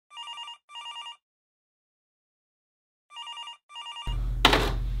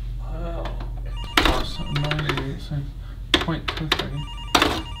0.23.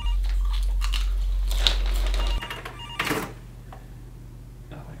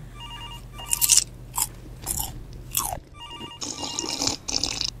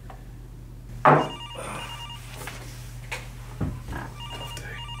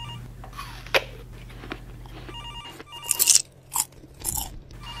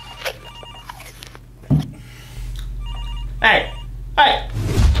 Hey! Hey!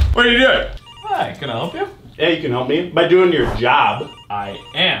 What are you doing? Hi, can I help you? Yeah, you can help me by doing your job. I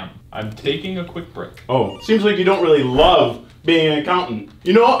am. I'm taking a quick break. Oh, seems like you don't really love being an accountant.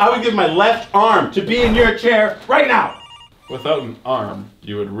 You know, I would give my left arm to be in your chair right now. Without an arm,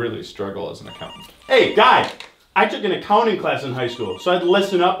 you would really struggle as an accountant. Hey, guy! I took an accounting class in high school, so I'd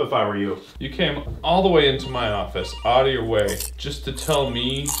listen up if I were you. You came all the way into my office, out of your way, just to tell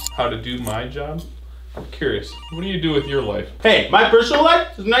me how to do my job? I'm curious, what do you do with your life? Hey, my personal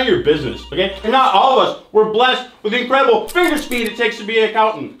life is none of your business, okay? And not all of us were blessed with the incredible finger speed it takes to be an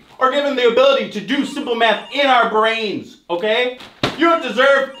accountant, or given the ability to do simple math in our brains, okay? You don't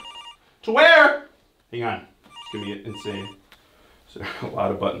deserve to wear... Hang on, it's gonna get insane. So, a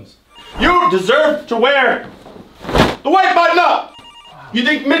lot of buttons. You deserve to wear the white button up! You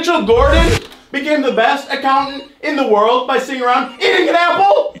think Mitchell Gordon became the best accountant in the world by sitting around eating an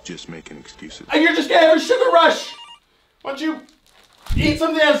apple? You're just making excuses. You're just gonna have a sugar rush. Why don't you eat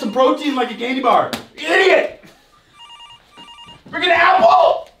something that has some protein like a candy bar? You idiot! Freaking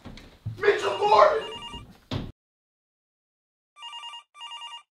apple! Mitchell Gordon!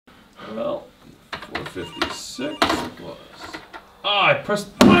 Well, 456 plus... Ah, I pressed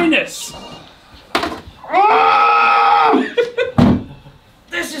minus!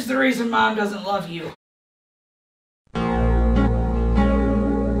 This is the reason Mom doesn't love you.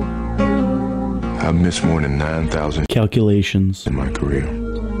 I've missed more than 9,000 calculations in my career.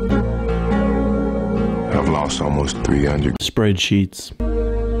 I've lost almost 300. spreadsheets.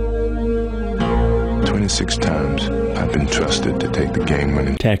 26 times I've been trusted to take the game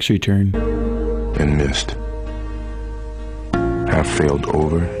winning Tax return. and missed. I've failed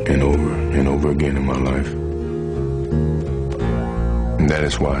over and over and over again in my life. And that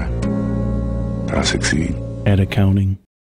is why I succeed. At accounting.